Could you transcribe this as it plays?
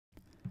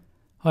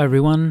Hi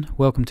everyone,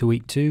 welcome to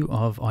week 2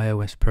 of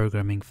iOS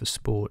programming for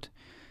sport.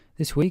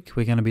 This week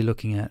we're going to be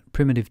looking at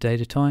primitive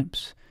data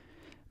types,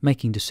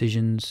 making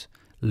decisions,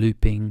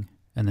 looping,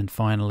 and then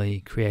finally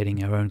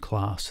creating our own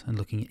class and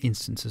looking at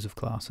instances of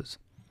classes.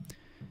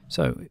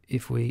 So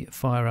if we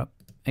fire up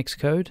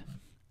Xcode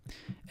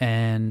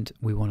and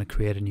we want to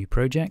create a new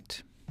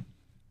project,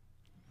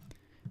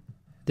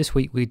 this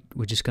week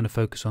we're just going to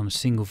focus on a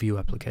single view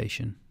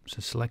application. So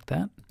select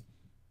that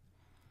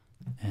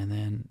and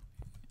then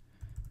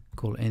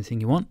call it anything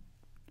you want.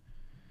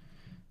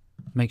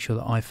 Make sure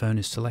the iPhone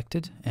is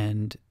selected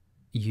and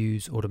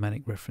use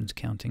automatic reference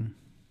counting.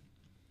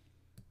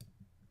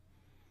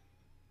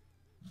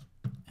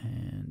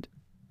 And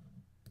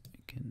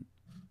you can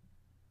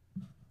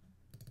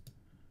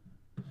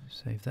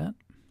save that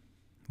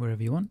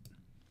wherever you want.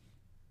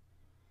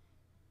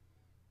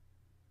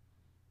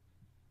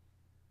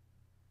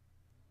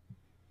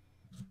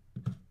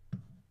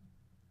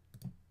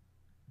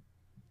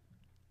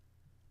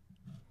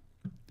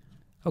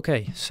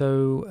 Okay,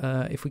 so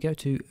if we go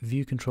to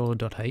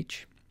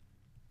viewcontroller.h,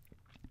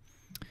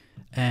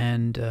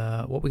 and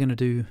what we're going to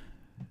do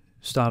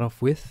start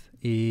off with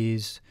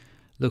is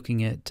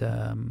looking at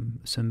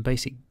some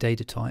basic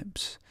data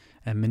types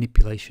and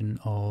manipulation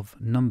of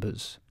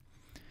numbers.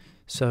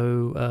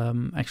 So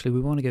actually we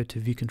want to go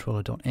to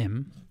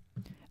viewcontroller.m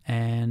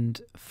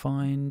and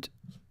find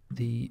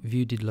the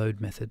viewDidLoad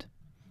method,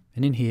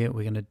 and in here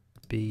we're going to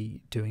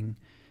be doing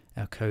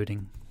our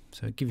coding.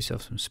 So give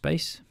yourself some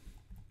space.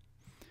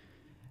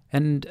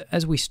 And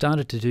as we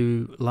started to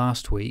do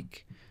last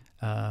week,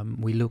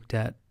 we looked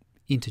at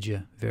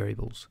integer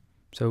variables.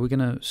 So we're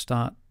going to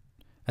start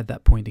at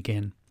that point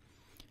again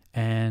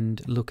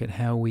and look at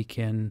how we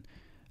can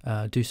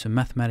do some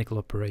mathematical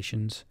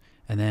operations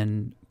and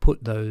then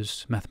put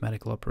those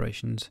mathematical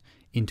operations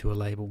into a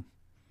label.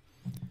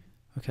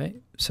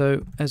 Okay,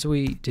 so as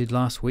we did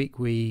last week,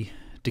 we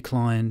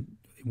declared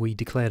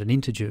an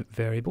integer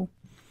variable.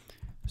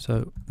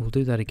 So we'll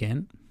do that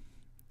again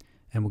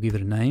and we'll give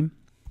it a name.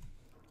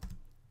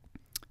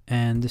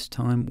 And this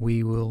time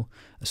we will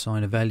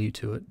assign a value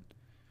to it.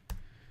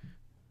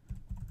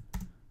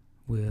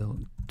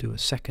 We'll do a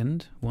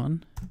second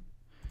one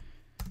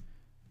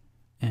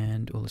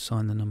and we'll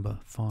assign the number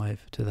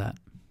 5 to that.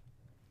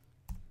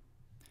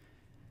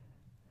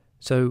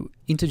 So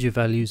integer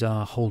values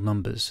are whole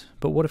numbers,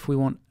 but what if we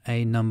want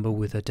a number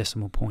with a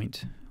decimal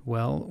point?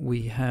 Well,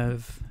 we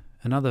have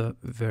another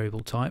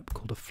variable type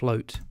called a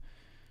float,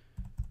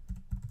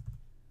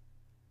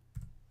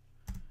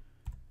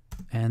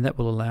 and that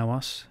will allow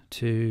us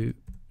to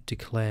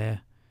declare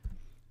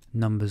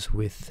numbers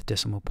with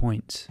decimal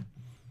points.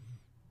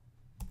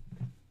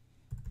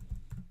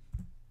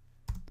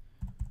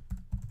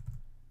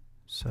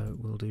 So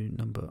we'll do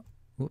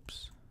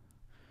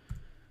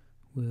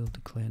we'll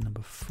declare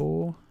number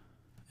 4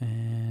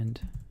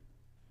 and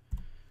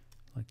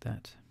like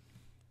that.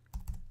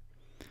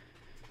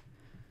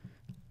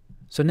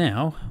 So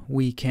now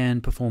we can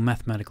perform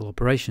mathematical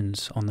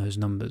operations on those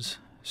numbers.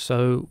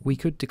 So we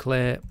could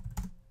declare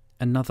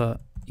another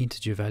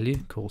integer value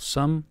called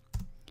sum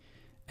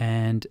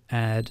and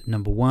add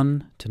number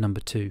 1 to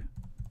number 2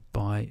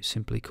 by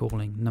simply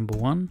calling number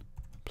 1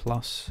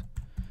 plus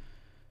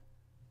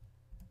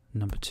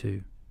number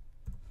 2.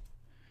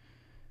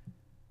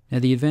 Now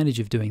the advantage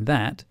of doing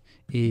that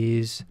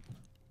is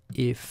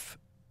if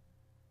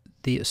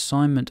the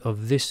assignment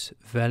of this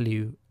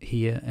value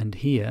here and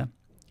here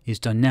is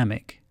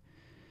dynamic,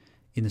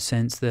 in the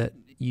sense that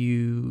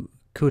you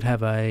could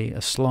have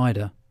a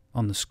slider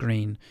on the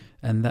screen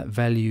and that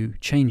value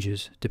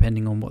changes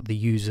depending on what the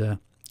user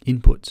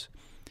inputs.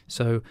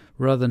 So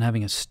rather than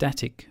having a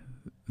static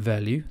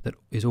value that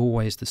is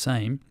always the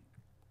same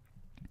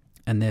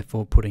and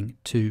therefore putting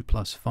 2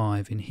 plus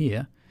 5 in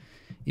here,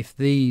 if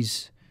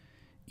these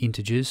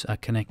integers are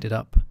connected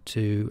up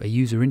to a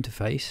user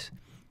interface,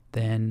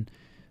 then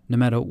no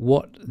matter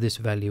what this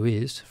value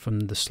is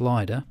from the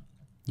slider,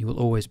 you will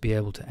always be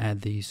able to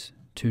add these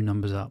two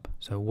numbers up.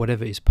 So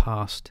whatever is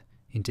passed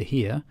into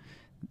here,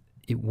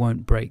 it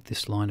won't break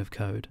this line of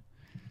code.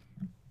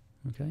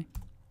 Okay.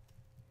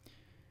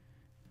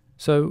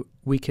 So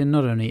we can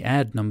not only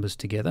add numbers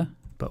together,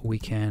 but we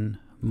can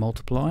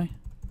multiply.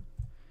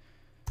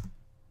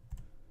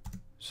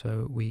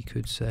 So we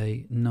could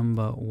say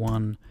number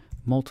 1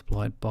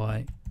 multiplied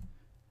by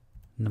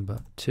number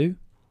 2.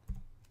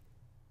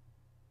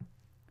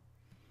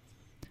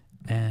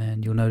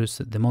 And you'll notice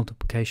that the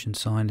multiplication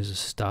sign is a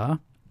star.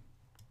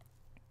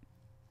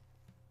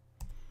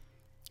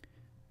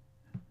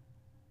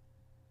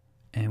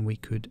 And we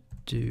could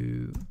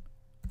do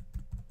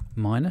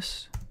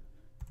minus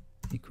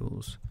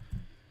equals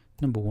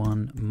number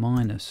 1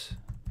 minus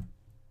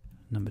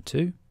number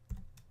 2.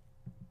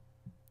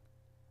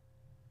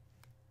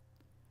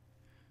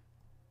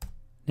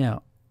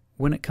 Now,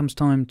 when it comes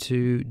time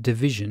to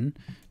division,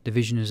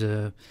 division is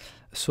a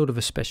sort of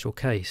a special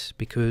case,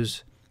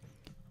 because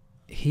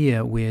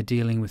here we're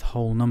dealing with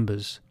whole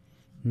numbers.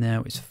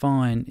 Now, it's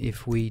fine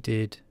if we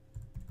did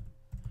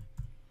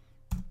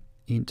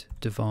int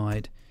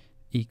divide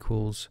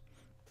equals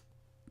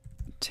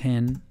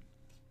 10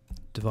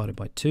 divided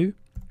by 2,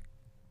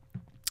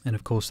 and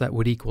of course that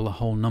would equal a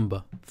whole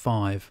number,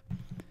 5.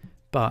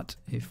 But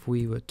if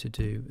we were to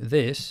do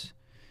this,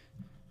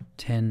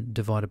 10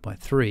 divided by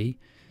 3,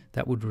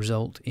 that would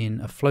result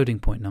in a floating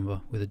point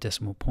number with a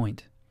decimal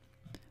point.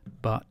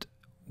 But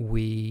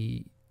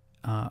we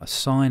are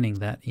assigning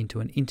that into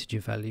an integer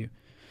value.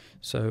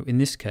 So in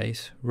this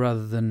case,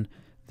 rather than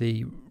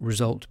the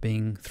result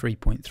being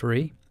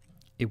 3.3,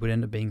 it would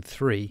end up being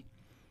 3,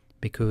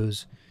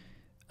 because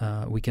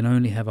we can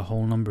only have a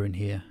whole number in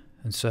here,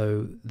 and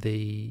so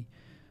the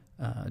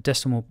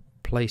decimal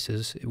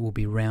places, it will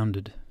be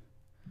rounded.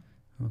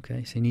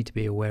 Okay, so you need to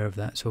be aware of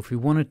that. So if we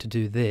wanted to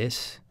do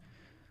this,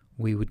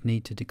 we would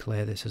need to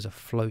declare this as a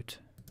float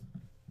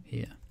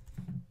here.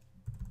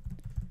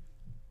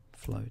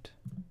 Float,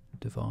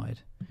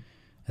 divide,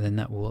 and then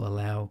that will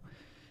allow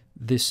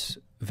this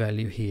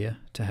value here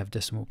to have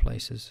decimal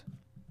places.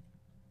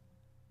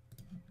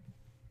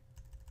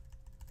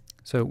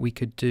 So we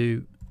could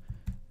do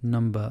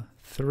number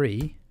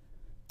 3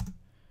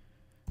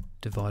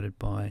 divided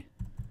by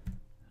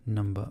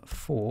number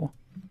 4,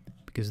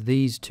 because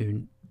these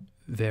two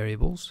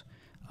variables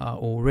are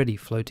already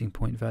floating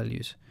point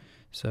values.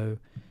 So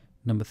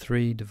number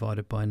 3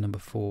 divided by number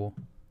 4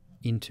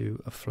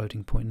 into a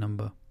floating point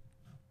number.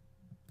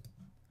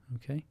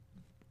 Okay,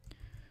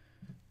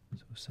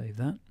 so we'll save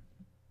that.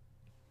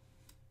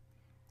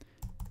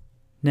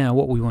 Now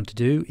what we want to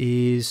do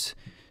is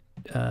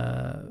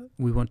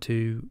we want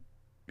to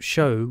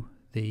show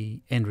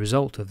the end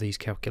result of these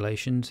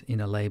calculations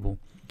in a label.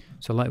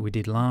 So like we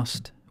did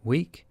last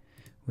week,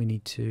 we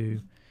need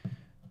to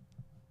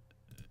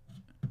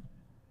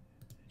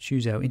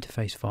choose our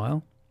interface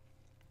file,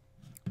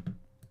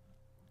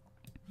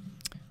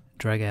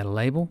 drag out a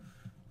label,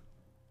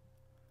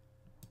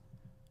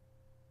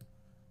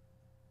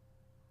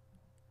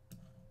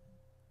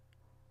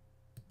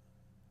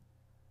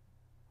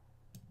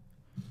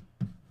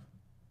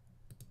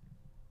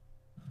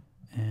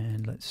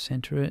 and let's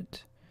center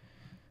it.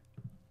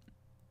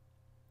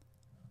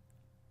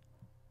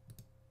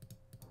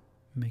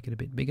 Make it a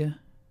bit bigger.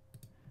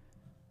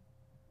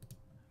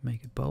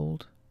 Make it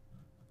bold.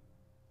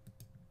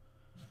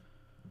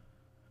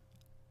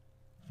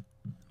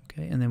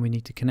 Okay, and then we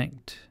need to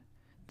connect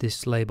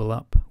this label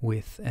up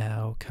with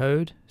our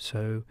code.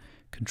 So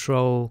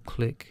control,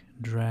 click,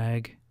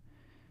 drag,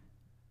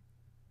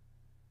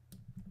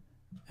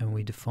 and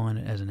we define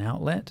it as an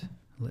outlet.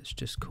 Let's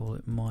just call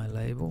it my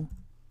label.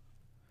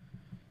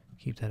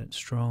 Keep that at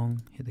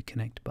strong, hit the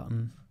connect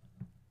button.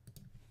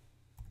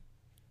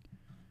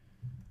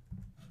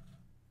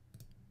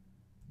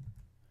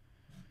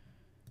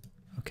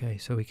 Okay,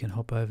 so we can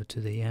hop over to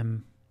the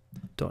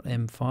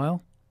m.m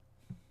file.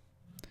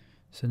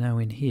 So now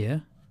in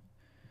here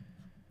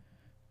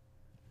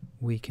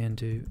we can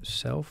do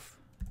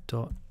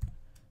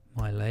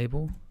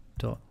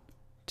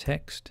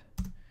self.mylabel.text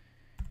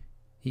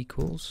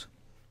equals.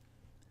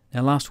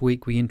 Now last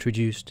week we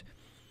introduced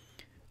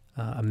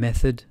a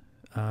method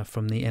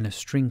from the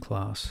NSString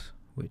class,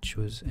 which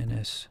was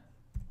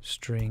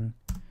NSString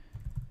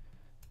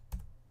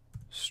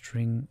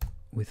string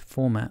with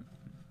format.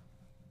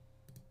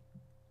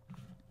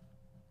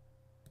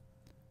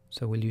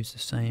 So we'll use the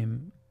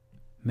same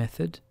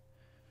method,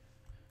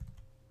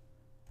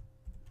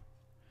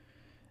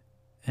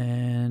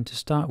 and to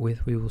start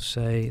with we will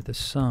say the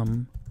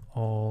sum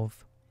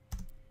of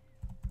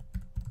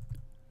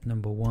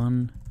number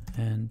 1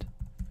 and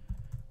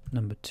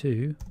number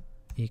 2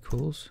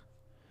 equals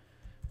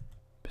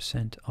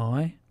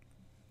 %i,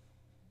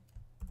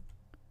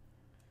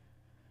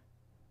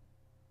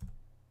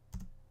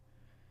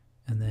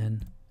 and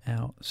then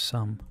our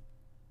sum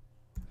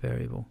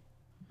variable.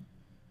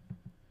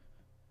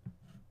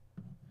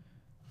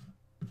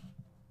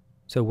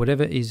 So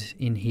whatever is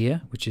in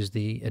here, which is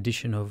the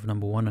addition of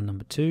number 1 and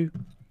number 2,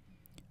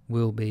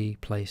 will be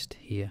placed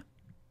here.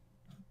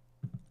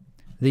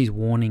 These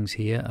warnings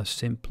here are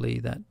simply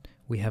that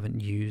we haven't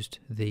used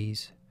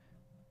these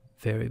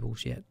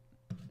variables yet.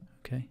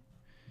 Okay,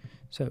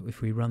 so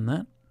if we run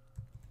that,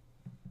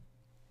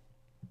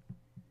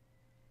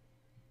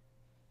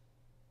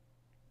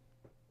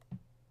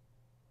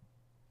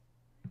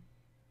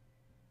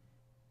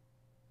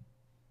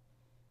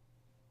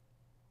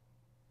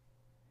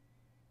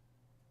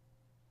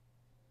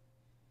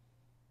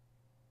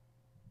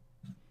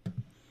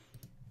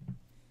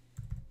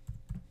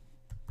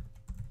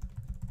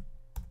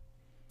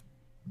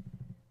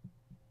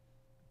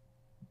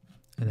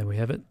 and there we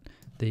have it.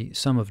 The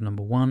sum of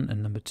number 1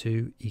 and number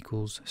 2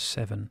 equals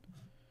 7.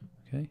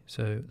 Okay,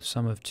 so the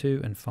sum of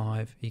 2 and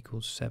 5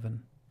 equals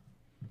 7.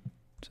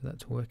 So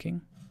that's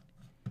working.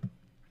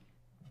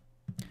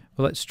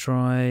 Well, let's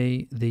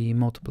try the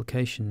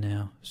multiplication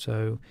now.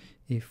 So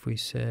if we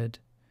said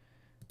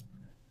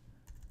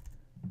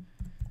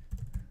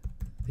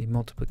the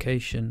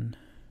multiplication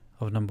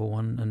of number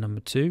 1 and number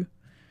 2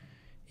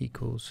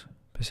 equals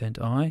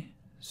 %i,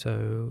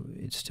 so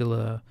it's still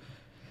a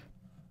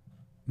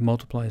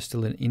multiply is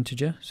still an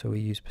integer, so we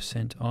use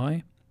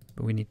 %i,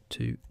 but we need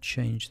to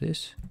change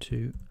this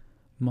to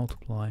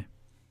multiply.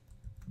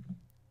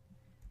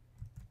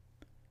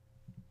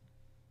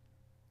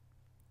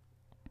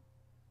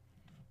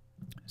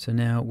 So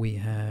now we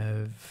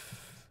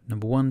have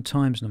number 1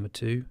 times number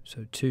 2,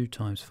 so 2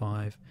 times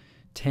 5.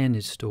 10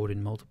 is stored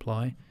in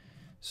multiply,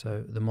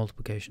 so the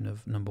multiplication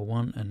of number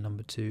 1 and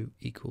number 2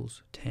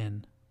 equals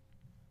 10.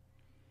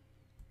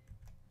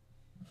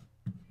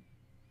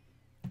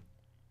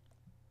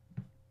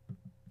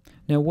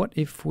 Now what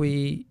if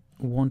we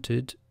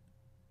wanted,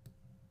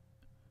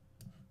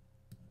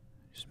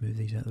 just move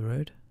these out of the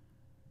road,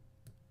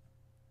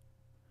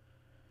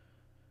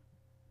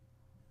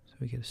 so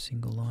we get a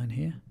single line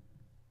here.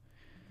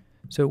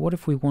 So what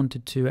if we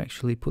wanted to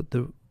actually put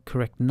the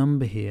correct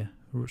number here?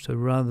 So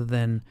rather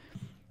than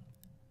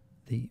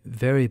the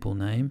variable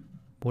name,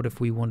 what if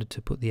we wanted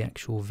to put the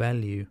actual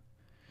value?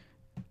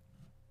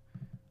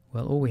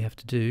 Well, all we have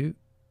to do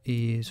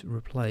is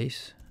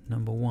replace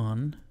number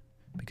 1,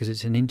 because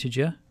it's an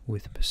integer,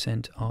 with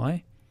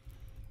 %i,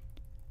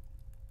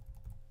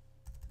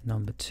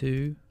 number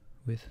 2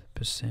 with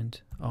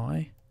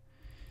 %i,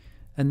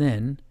 and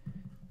then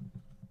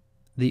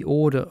the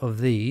order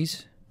of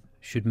these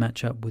should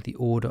match up with the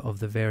order of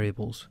the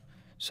variables.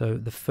 So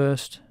the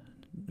first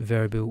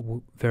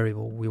variable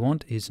we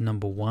want is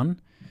number 1,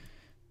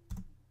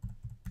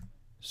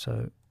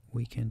 so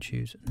we can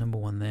choose number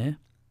 1 there,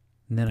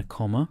 and then a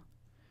comma,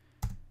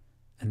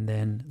 and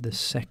then the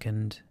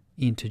second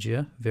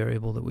integer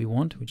variable that we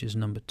want, which is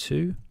number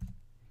 2,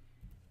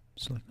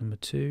 select number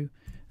 2,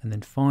 and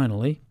then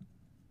finally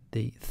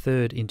the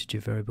third integer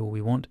variable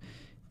we want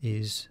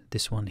is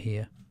this one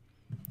here.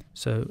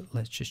 So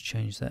let's just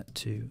change that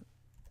to,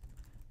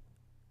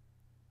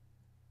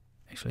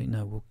 actually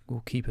no,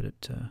 we'll keep it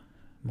at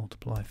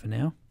multiply for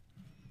now.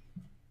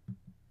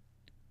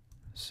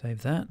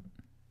 Save that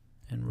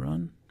and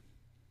run.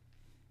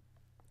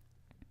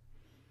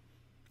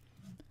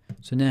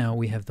 So now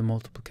we have the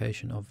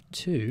multiplication of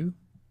 2.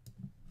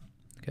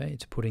 Okay,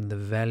 it's putting the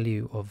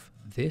value of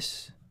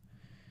this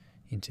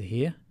into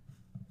here,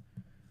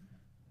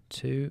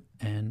 2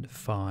 and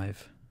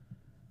 5.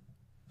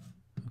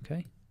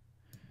 Okay,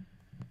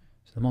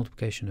 so the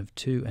multiplication of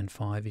 2 and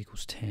 5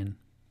 equals 10.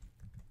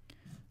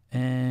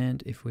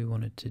 And if we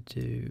wanted to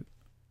do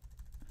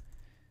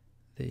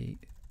the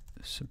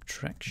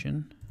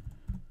subtraction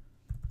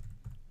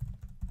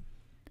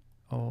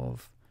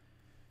of,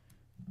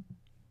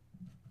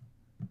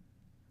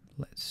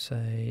 let's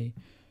say,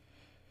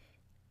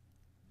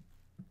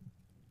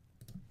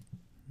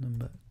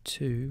 number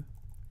 2,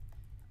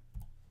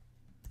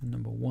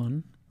 number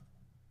 1,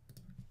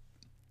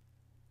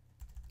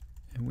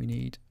 and we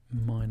need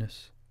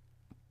minus .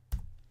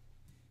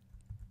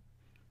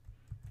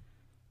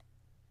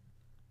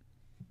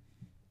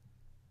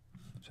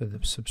 So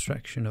the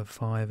subtraction of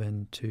 5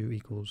 and 2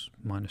 equals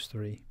minus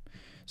 3.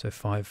 So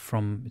 5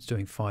 from, it's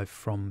doing 5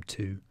 from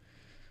 2.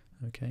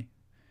 Okay,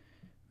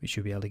 we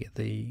should be able to get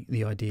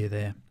the idea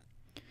there.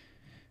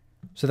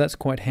 So that's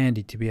quite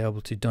handy to be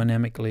able to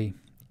dynamically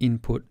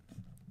input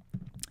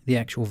the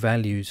actual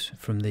values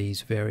from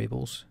these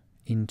variables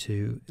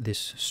into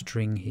this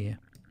string here.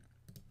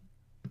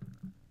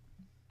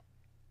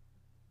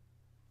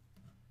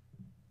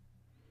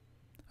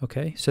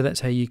 Okay, so that's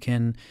how you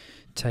can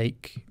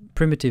take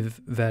primitive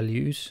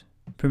values,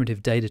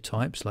 primitive data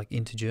types like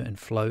integer and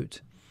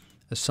float,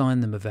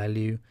 assign them a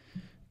value,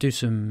 do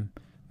some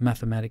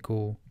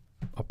mathematical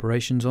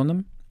operations on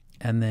them,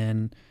 and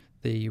then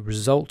the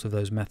result of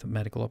those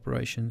mathematical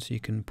operations you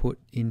can put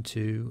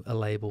into a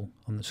label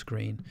on the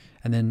screen,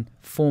 and then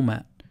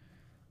format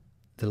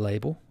the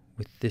label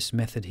with this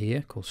method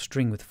here called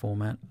string with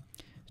format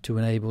to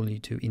enable you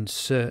to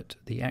insert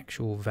the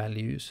actual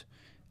values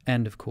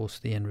and of course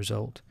the end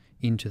result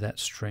into that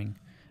string,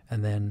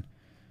 and then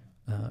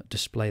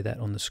display that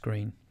on the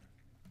screen.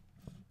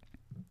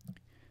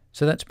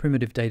 So that's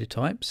primitive data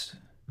types.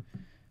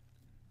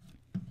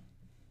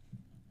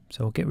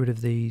 So I'll get rid of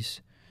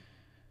these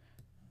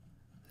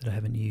that I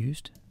haven't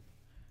used,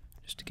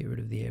 just to get rid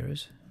of the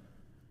errors.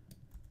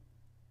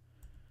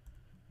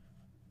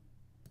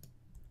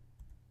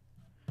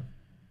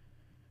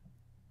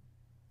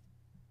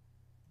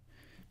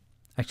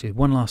 Actually,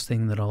 one last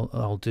thing that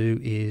I'll do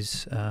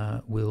is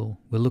we'll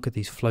look at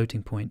these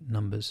floating point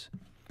numbers.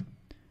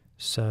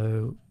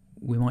 So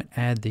we might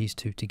add these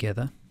two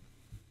together.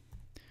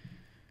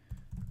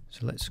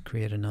 So let's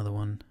create another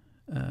one.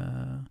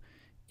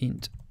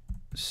 Int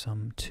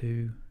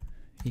sum2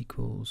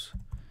 equals,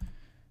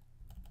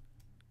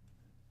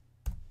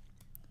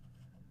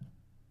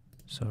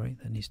 sorry,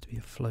 that needs to be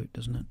a float,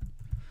 doesn't it?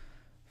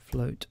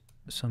 Float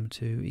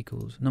sum2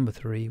 equals number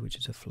 3, which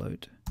is a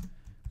float,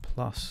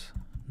 plus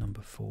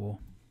number 4.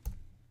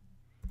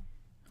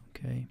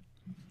 Okay.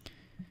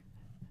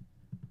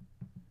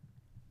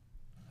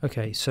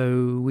 Okay,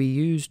 so we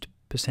used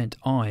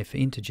 %i for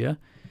integer.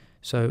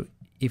 So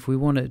if we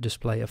want to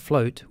display a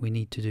float, we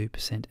need to do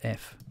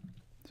 %f.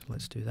 So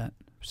let's do that.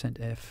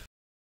 %f